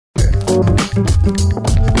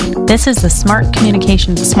This is the Smart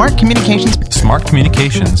Communications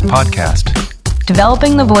podcast.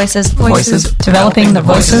 Developing the voices. Developing the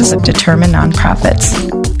voices of determined nonprofits.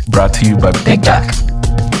 Brought to you by Big Duck.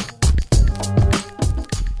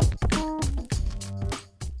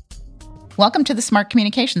 Welcome to the Smart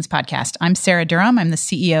Communications podcast. I'm Sarah Durham. I'm the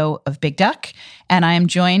CEO of Big Duck, and I am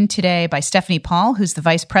joined today by Stephanie Paul, who's the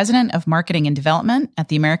Vice President of Marketing and Development at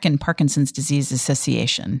the American Parkinson's Disease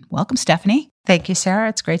Association. Welcome, Stephanie. Thank you, Sarah.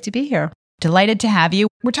 It's great to be here. Delighted to have you.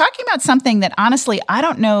 We're talking about something that honestly I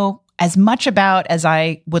don't know as much about as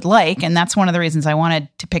I would like, and that's one of the reasons I wanted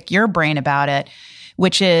to pick your brain about it,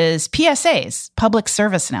 which is PSAs, public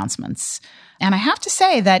service announcements. And I have to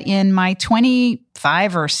say that in my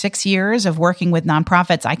 25 or 6 years of working with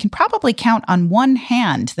nonprofits, I can probably count on one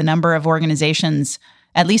hand the number of organizations,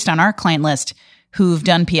 at least on our client list, who've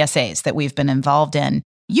done PSAs that we've been involved in.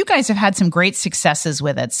 You guys have had some great successes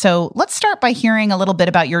with it. So let's start by hearing a little bit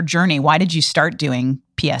about your journey. Why did you start doing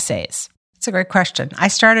PSAs? It's a great question. I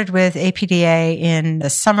started with APDA in the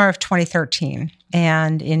summer of 2013.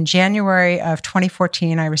 And in January of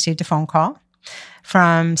 2014, I received a phone call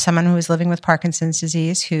from someone who was living with Parkinson's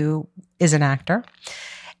disease, who is an actor.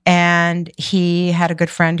 And he had a good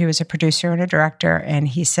friend who was a producer and a director. And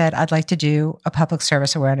he said, I'd like to do a public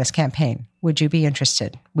service awareness campaign. Would you be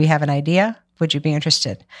interested? We have an idea. Would you be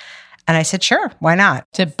interested? And I said, sure, why not?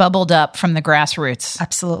 It bubbled up from the grassroots.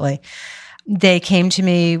 Absolutely. They came to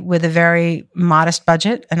me with a very modest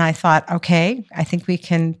budget. And I thought, okay, I think we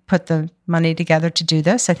can put the money together to do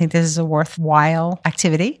this. I think this is a worthwhile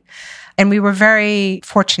activity. And we were very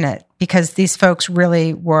fortunate because these folks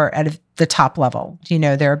really were at the top level. You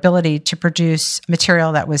know, their ability to produce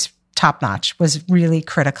material that was top-notch was really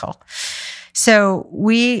critical. So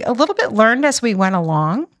we a little bit learned as we went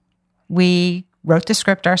along. We wrote the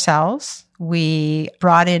script ourselves. We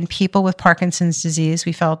brought in people with Parkinson's disease.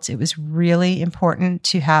 We felt it was really important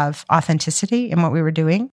to have authenticity in what we were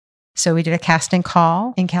doing. So we did a casting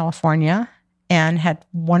call in California and had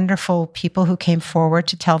wonderful people who came forward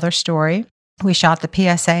to tell their story. We shot the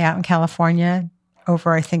PSA out in California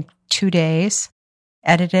over, I think, 2 days,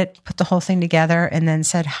 edited it, put the whole thing together, and then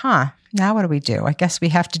said, now what do we do? I guess we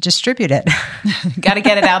have to distribute it. Got to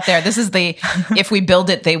get it out there. This is the, if we build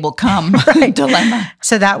it, they will come dilemma.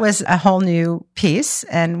 So that was a whole new piece.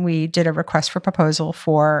 And we did a request for proposal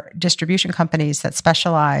for distribution companies that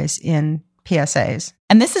specialize in PSAs.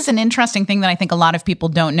 And this is an interesting thing that I think a lot of people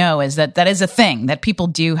don't know is that that is a thing, that people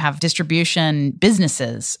do have distribution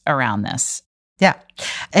businesses around this. Yeah.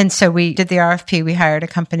 And so we did the RFP. We hired a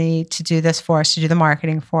company to do this for us, to do the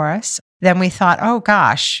marketing for us. Then we thought, oh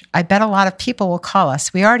gosh, I bet a lot of people will call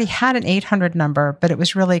us. We already had an 800 number, but it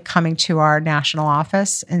was really coming to our national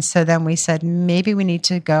office. And so then we said, maybe we need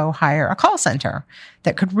to go hire a call center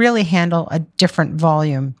that could really handle a different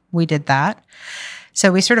volume. We did that. So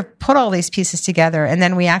we sort of put all these pieces together, and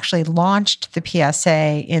then we actually launched the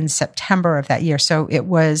PSA in September of that year. So it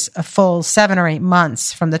was a full 7 or 8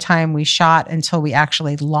 months from the time we shot until we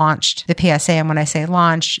actually launched the PSA. And when I say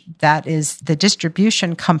launch, that is the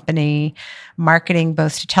distribution company marketing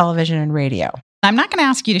both to television and radio. I'm not going to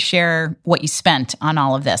ask you to share what you spent on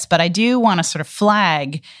all of this, but I do want to sort of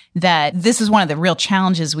flag that this is one of the real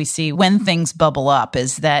challenges we see when things bubble up,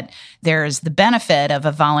 is that there's the benefit of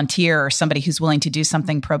a volunteer or somebody who's willing to do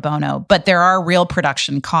something pro bono, but there are real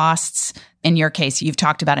production costs. In your case, you've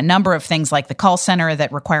talked about a number of things like the call center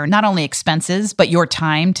that require not only expenses, but your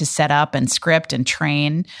time to set up and script and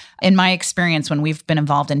train. In my experience, when we've been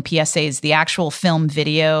involved in PSAs, the actual film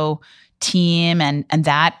video team and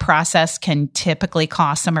that process can typically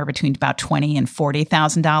cost somewhere between about $20,000 and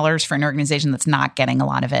 $40,000 for an organization that's not getting a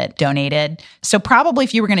lot of it donated. So probably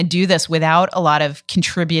if you were going to do this without a lot of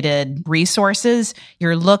contributed resources,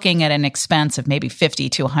 you're looking at an expense of maybe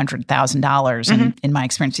 $50,000 to $100,000 in my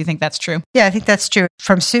experience. Do you think that's true? Yeah, I think that's true.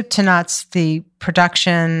 From soup to nuts, the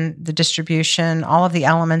production, the distribution, all of the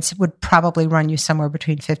elements would probably run you somewhere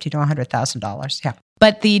between $50,000 to $100,000. Yeah.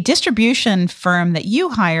 But the distribution firm that you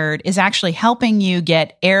hired is actually helping you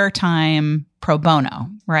get airtime pro bono,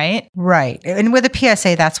 right? Right. And with a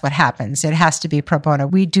PSA, that's what happens. It has to be pro bono.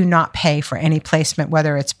 We do not pay for any placement,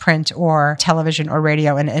 whether it's print or television or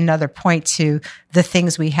radio. And another point to the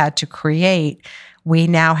things we had to create, we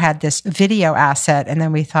now had this video asset, and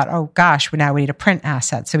then we thought, oh gosh, now we need a print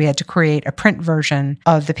asset. So we had to create a print version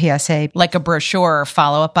of the PSA. Like a brochure or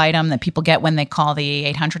follow-up item that people get when they call the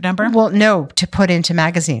 800 number? Well, no, to put into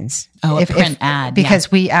magazines. Oh, a print ad.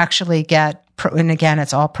 Because we actually get, and again,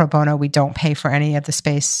 it's all pro bono. We don't pay for any of the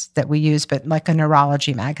space that we use, but like a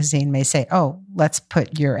neurology magazine may say, oh, let's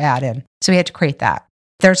put your ad in. So we had to create that.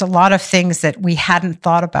 There's a lot of things that we hadn't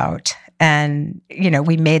thought about And,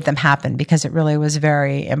 we made them happen because it really was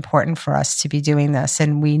very important for us to be doing this.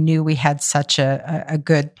 And we knew we had such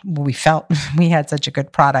we felt we had such a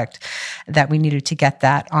good product that we needed to get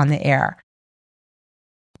that on the air.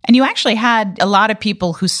 And you actually had a lot of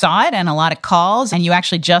people who saw it and a lot of calls, and you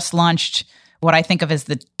actually just launched what I think of as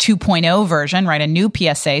the 2.0 version, right? A new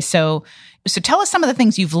PSA. So tell us some of the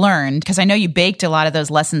things you've learned, because I know you baked a lot of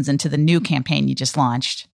those lessons into the new campaign you just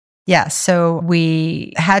launched. Yes. So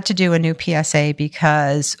we had to do a new PSA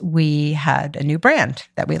because we had a new brand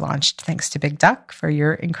that we launched. Thanks to Big Duck for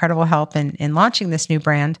your incredible help in launching this new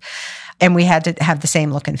brand. And we had to have the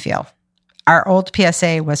same look and feel. Our old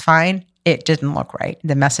PSA was fine. It didn't look right.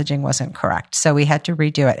 The messaging wasn't correct. So we had to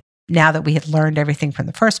redo it. Now that we had learned everything from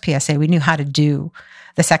the first PSA, we knew how to do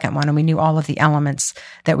the second one, and we knew all of the elements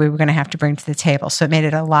that we were going to have to bring to the table. So it made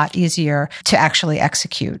it a lot easier to actually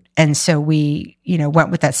execute. And so we,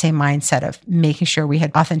 went with that same mindset of making sure we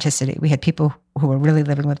had authenticity. We had people who were really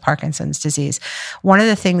living with Parkinson's disease. One of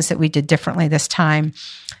the things that we did differently this time,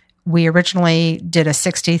 we originally did a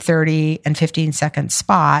 60, 30, and 15-second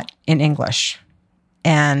spot in English.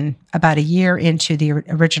 And about a year into the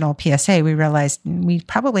original PSA, we realized we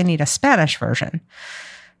probably need a Spanish version.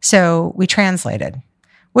 So we translated,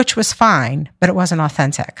 which was fine, but it wasn't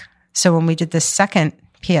authentic. So when we did the second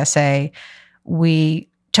PSA, we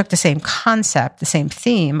took the same concept, the same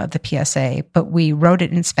theme of the PSA, but we wrote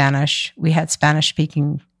it in Spanish. We had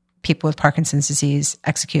Spanish-speaking people with Parkinson's disease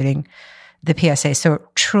executing the PSA. So it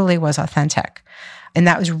truly was authentic. And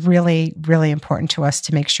that was really, really important to us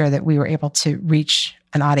to make sure that we were able to reach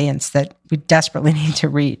an audience that we desperately need to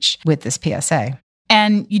reach with this PSA.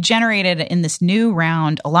 And you generated in this new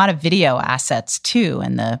round a lot of video assets too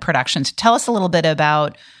in the production. So tell us a little bit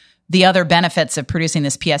about the other benefits of producing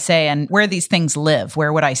this PSA and where these things live.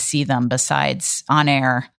 Where would I see them besides on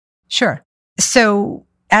air? Sure. So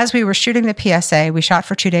as we were shooting the PSA, we shot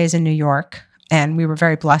for 2 days in New York. And we were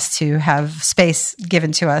very blessed to have space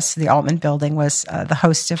given to us. The Altman Building was the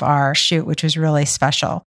host of our shoot, which was really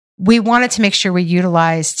special. We wanted to make sure we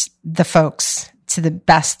utilized the folks to the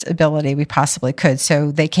best ability we possibly could.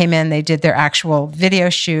 So they came in, they did their actual video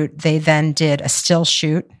shoot. They then did a still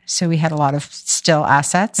shoot. So we had a lot of still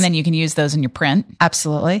assets. And then you can use those in your print.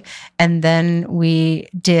 Absolutely. And then we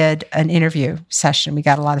did an interview session. We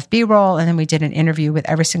got a lot of B-roll, and then we did an interview with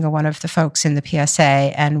every single one of the folks in the PSA.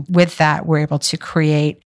 And with that, we're able to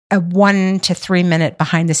create a 1 to 3 minute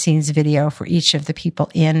behind the scenes video for each of the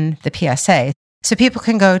people in the PSA. So people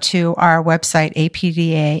can go to our website,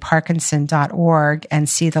 apdaparkinson.org, and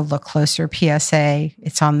see the Look Closer PSA.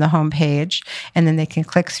 It's on the homepage. And then they can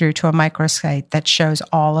click through to a microsite that shows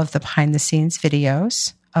all of the behind the scenes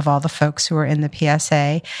videos of all the folks who are in the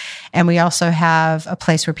PSA. And we also have a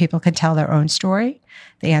place where people can tell their own story.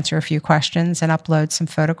 They answer a few questions and upload some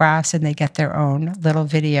photographs, and they get their own little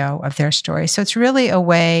video of their story. So it's really a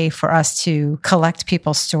way for us to collect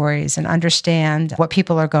people's stories and understand what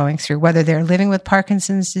people are going through, whether they're living with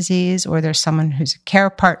Parkinson's disease or there's someone who's a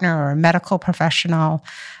care partner or a medical professional.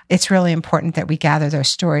 It's really important that we gather those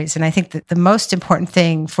stories. And I think that the most important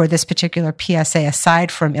thing for this particular PSA,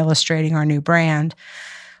 aside from illustrating our new brand,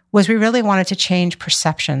 was we really wanted to change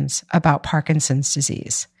perceptions about Parkinson's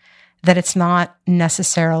disease. That it's not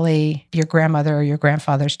necessarily your grandmother or your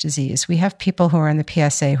grandfather's disease. We have people who are in the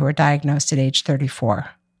PSA who are diagnosed at age 34.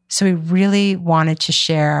 So we really wanted to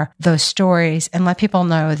share those stories and let people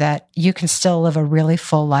know that you can still live a really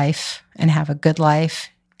full life and have a good life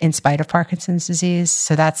in spite of Parkinson's disease.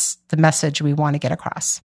 So that's the message we want to get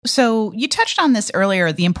across. So you touched on this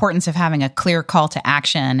earlier, the importance of having a clear call to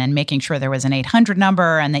action and making sure there was an 800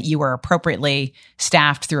 number and that you were appropriately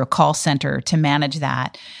staffed through a call center to manage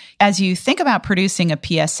that. As you think about producing a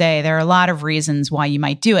PSA, there are a lot of reasons why you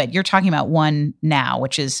might do it. You're talking about one now,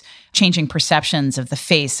 which is changing perceptions of the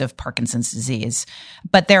face of Parkinson's disease.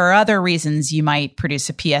 But there are other reasons you might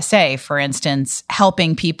produce a PSA. For instance,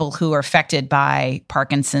 helping people who are affected by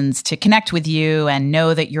Parkinson's to connect with you and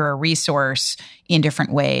know that you're a resource in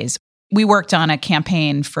different ways. We worked on a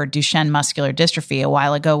campaign for Duchenne muscular dystrophy a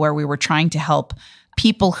while ago where we were trying to help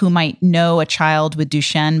people who might know a child with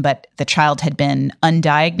Duchenne, but the child had been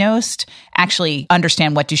undiagnosed, actually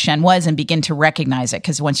understand what Duchenne was and begin to recognize it.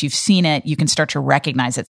 Because once you've seen it, you can start to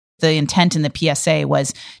recognize it. The intent in the PSA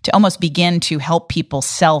was to almost begin to help people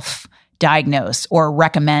self-diagnose or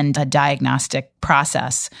recommend a diagnostic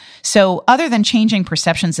process. So other than changing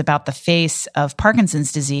perceptions about the face of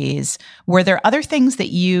Parkinson's disease, were there other things that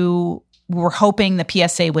you were hoping the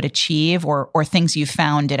PSA would achieve or things you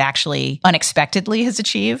found it actually unexpectedly has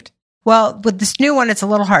achieved? Well, with this new one, it's a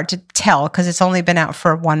little hard to tell because it's only been out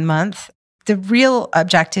for 1 month. The real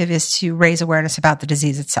objective is to raise awareness about the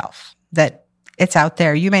disease itself, that it's out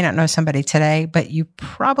there. You may not know somebody today, but you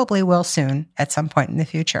probably will soon at some point in the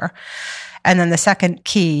future. And then the second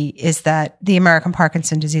key is that the American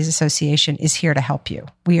Parkinson Disease Association is here to help you.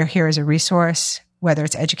 We are here as a resource, whether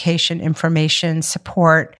it's education, information,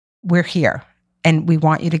 support, we're here. And we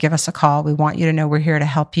want you to give us a call. We want you to know we're here to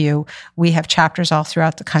help you. We have chapters all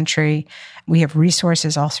throughout the country. We have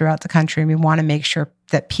resources all throughout the country. And we want to make sure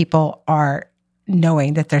that people are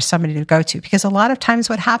knowing that there's somebody to go to. Because a lot of times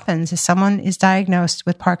what happens is someone is diagnosed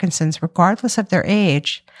with Parkinson's, regardless of their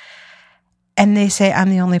age, and they say, I'm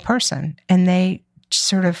the only person. And they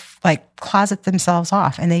sort of like closet themselves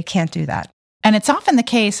off, and they can't do that. And it's often the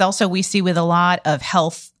case also we see with a lot of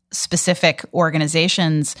health specific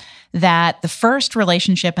organizations that the first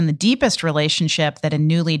relationship and the deepest relationship that a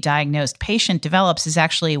newly diagnosed patient develops is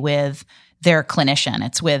actually with their clinician.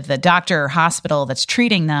 It's with the doctor or hospital that's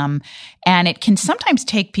treating them. And it can sometimes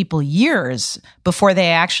take people years before they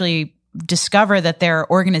actually discover that there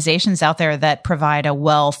are organizations out there that provide a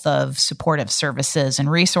wealth of supportive services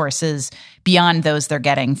and resources beyond those they're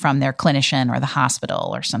getting from their clinician or the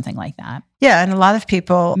hospital or something like that. Yeah, and a lot of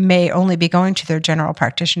people may only be going to their general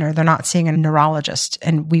practitioner. They're not seeing a neurologist,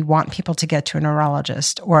 and we want people to get to a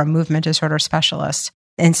neurologist or a movement disorder specialist.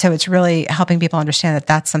 And so it's really helping people understand that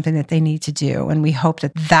that's something that they need to do. And we hope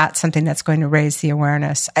that that's something that's going to raise the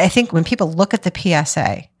awareness. I think when people look at the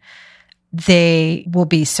PSA, they will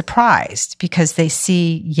be surprised because they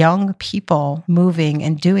see young people moving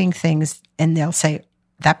and doing things, and they'll say,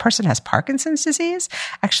 that person has Parkinson's disease?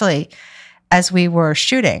 Actually, as we were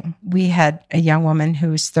shooting, we had a young woman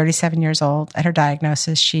who's 37 years old. At her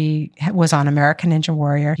diagnosis, she was on American Ninja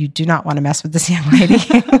Warrior. You do not want to mess with this young lady.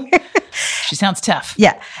 She sounds tough.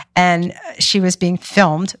 Yeah. And she was being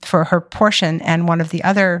filmed for her portion. And one of the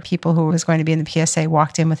other people who was going to be in the PSA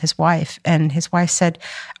walked in with his wife. And his wife said,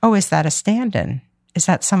 oh, is that a stand-in? Is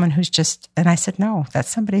that someone who's just... And I said, no, that's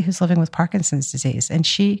somebody who's living with Parkinson's disease. And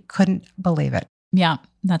she couldn't believe it. Yeah,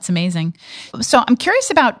 that's amazing. So I'm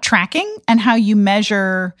curious about tracking and how you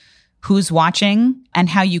measure who's watching and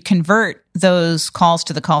how you convert those calls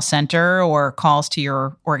to the call center or calls to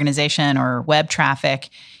your organization or web traffic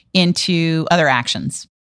into other actions.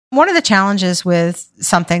 One of the challenges with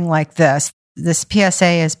something like this PSA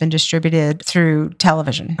has been distributed through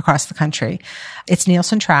television across the country. It's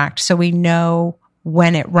Nielsen tracked, so we know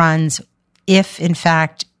when it runs, if in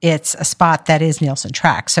fact it's a spot that is Nielsen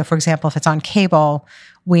tracked. So for example, if it's on cable,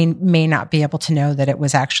 we may not be able to know that it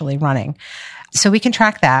was actually running. So we can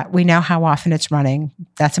track that. We know how often it's running.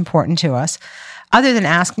 That's important to us. Other than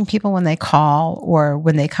asking people when they call or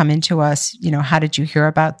when they come into us, how did you hear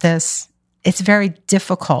about this? It's very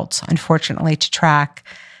difficult, unfortunately, to track.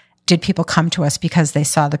 Did people come to us because they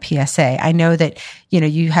saw the PSA? I know that,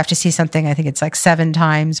 you have to see something, I think it's like 7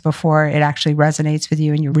 times before it actually resonates with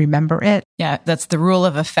you and you remember it. Yeah, that's the rule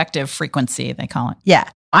of effective frequency, they call it. Yeah.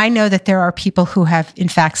 I know that there are people who have, in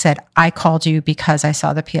fact, said, I called you because I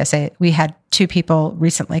saw the PSA. We had 2 people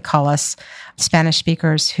recently call us, Spanish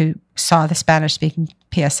speakers who saw the Spanish-speaking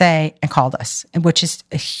PSA and called us, which is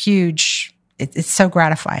a huge, it's so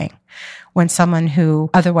gratifying when someone who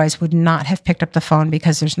otherwise would not have picked up the phone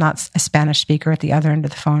because there's not a Spanish speaker at the other end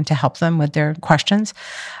of the phone to help them with their questions.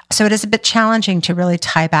 So it is a bit challenging to really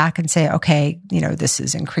tie back and say, okay, this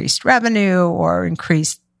is increased revenue or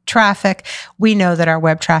increased traffic. We know that our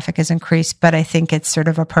web traffic has increased, but I think it's sort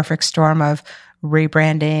of a perfect storm of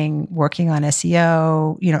rebranding, working on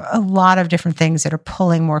SEO, a lot of different things that are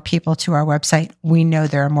pulling more people to our website. We know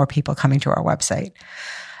there are more people coming to our website.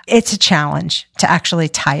 It's a challenge to actually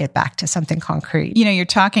tie it back to something concrete. You're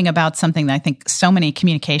talking about something that I think so many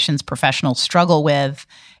communications professionals struggle with.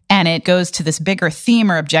 And it goes to this bigger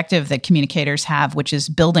theme or objective that communicators have, which is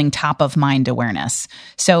building top of mind awareness.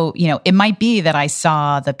 So, it might be that I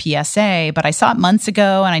saw the PSA, but I saw it months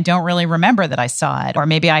ago and I don't really remember that I saw it. Or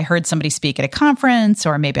maybe I heard somebody speak at a conference,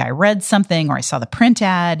 or maybe I read something, or I saw the print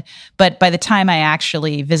ad. But by the time I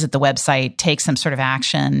actually visit the website, take some sort of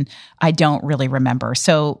action, I don't really remember.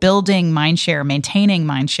 So building mindshare, maintaining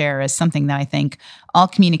mindshare is something that I think all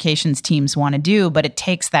communications teams want to do, but it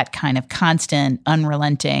takes that kind of constant,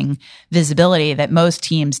 unrelenting visibility that most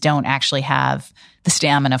teams don't actually have the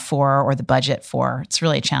stamina for or the budget for. It's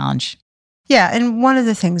really a challenge. Yeah, and one of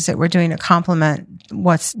the things that we're doing to complement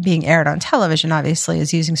what's being aired on television, obviously,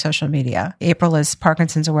 is using social media. April is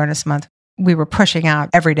Parkinson's Awareness Month. We were pushing out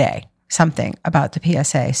every day something about the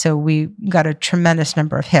PSA. So we got a tremendous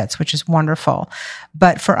number of hits, which is wonderful.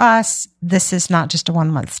 But for us, this is not just a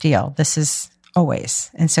 1-month deal. This is always.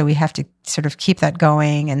 And so we have to sort of keep that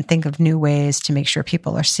going and think of new ways to make sure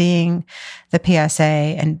people are seeing the PSA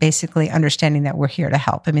and basically understanding that we're here to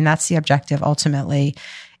help. I mean, that's the objective ultimately,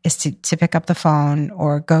 is to pick up the phone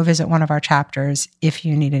or go visit one of our chapters if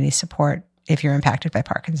you need any support, if you're impacted by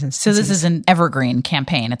Parkinson's disease. So this is an evergreen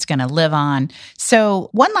campaign. It's going to live on. So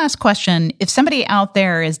one last question. If somebody out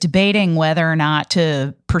there is debating whether or not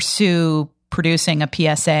to pursue producing a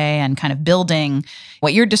PSA and kind of building,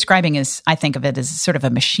 what you're describing is, I think of it as sort of a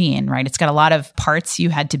machine, right? It's got a lot of parts you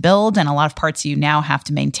had to build and a lot of parts you now have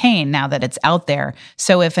to maintain now that it's out there.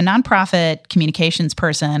 So if a nonprofit communications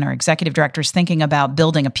person or executive director is thinking about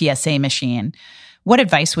building a PSA machine, what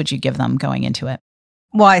advice would you give them going into it?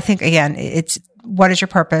 Well, I think, again, it's what is your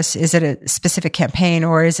purpose? Is it a specific campaign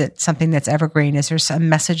or is it something that's evergreen? Is there some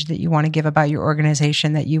message that you want to give about your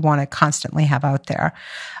organization that you want to constantly have out there?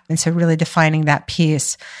 And so really defining that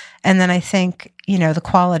piece. And then I think, the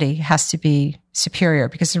quality has to be superior,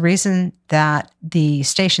 because the reason that the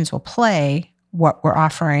stations will play what we're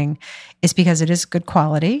offering is because it is good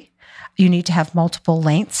quality. You need to have multiple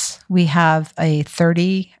lengths. We have a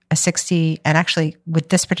 30, a 60, and actually with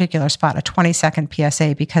this particular spot, a 20-second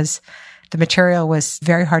PSA, because the material was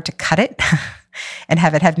very hard to cut it and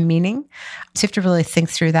have it have meaning. So you have to really think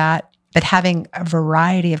through that. But having a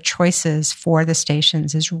variety of choices for the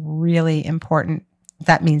stations is really important.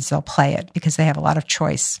 That means they'll play it because they have a lot of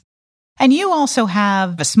choice. And you also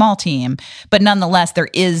have a small team, but nonetheless, there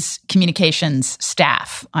is communications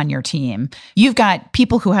staff on your team. You've got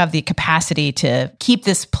people who have the capacity to keep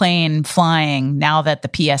this plane flying now that the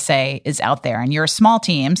PSA is out there. And you're a small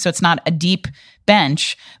team, so it's not a deep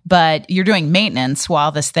bench, but you're doing maintenance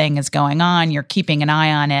while this thing is going on. You're keeping an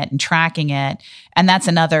eye on it and tracking it. And that's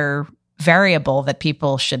another variable that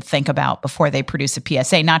people should think about before they produce a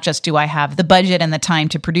PSA. Not just, do I have the budget and the time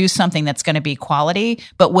to produce something that's going to be quality,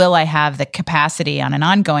 but will I have the capacity on an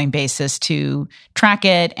ongoing basis to track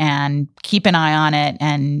it and keep an eye on it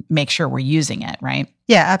and make sure we're using it, right?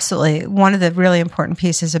 Yeah, absolutely. One of the really important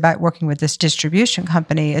pieces about working with this distribution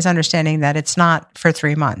company is understanding that it's not for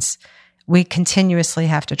 3 months. We continuously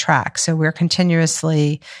have to track. So we're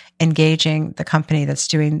continuously engaging the company that's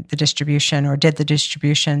doing the distribution or did the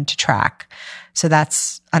distribution to track. So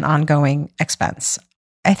that's an ongoing expense.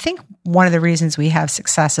 I think one of the reasons we have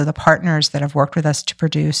success are the partners that have worked with us to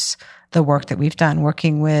produce the work that we've done,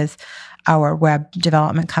 working with our web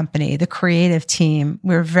development company, the creative team.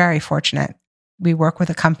 We're very fortunate. We work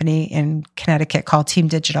with a company in Connecticut called Team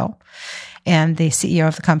Digital. And the CEO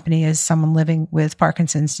of the company is someone living with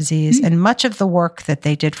Parkinson's disease. Mm-hmm. And much of the work that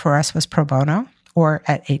they did for us was pro bono or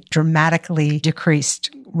at a dramatically decreased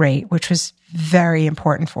rate, which was very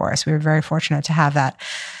important for us. We were very fortunate to have that.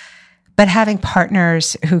 But having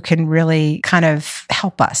partners who can really kind of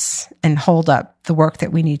help us and hold up the work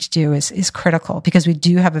that we need to do is critical, because we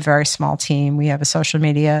do have a very small team. We have a social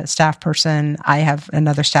media staff person. I have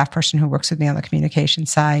another staff person who works with me on the communication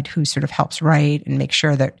side who sort of helps write and make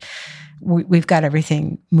sure that we've got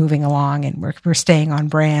everything moving along and we're staying on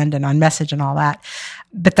brand and on message and all that.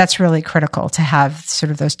 But that's really critical to have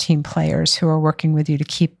sort of those team players who are working with you to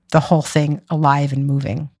keep the whole thing alive and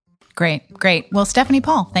moving. Great. Well, Stephanie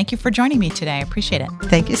Paul, thank you for joining me today. I appreciate it.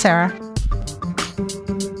 Thank you, Sarah.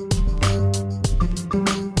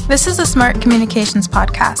 This is a Smart Communications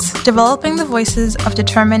podcast, developing the voices of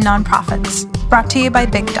determined nonprofits, brought to you by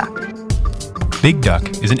Big Duck. Big Duck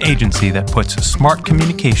is an agency that puts smart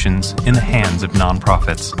communications in the hands of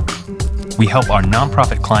nonprofits. We help our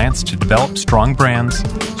nonprofit clients to develop strong brands,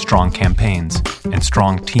 strong campaigns, and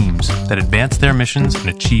strong teams that advance their missions and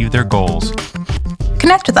achieve their goals.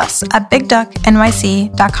 Connect with us at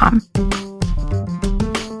bigducknyc.com.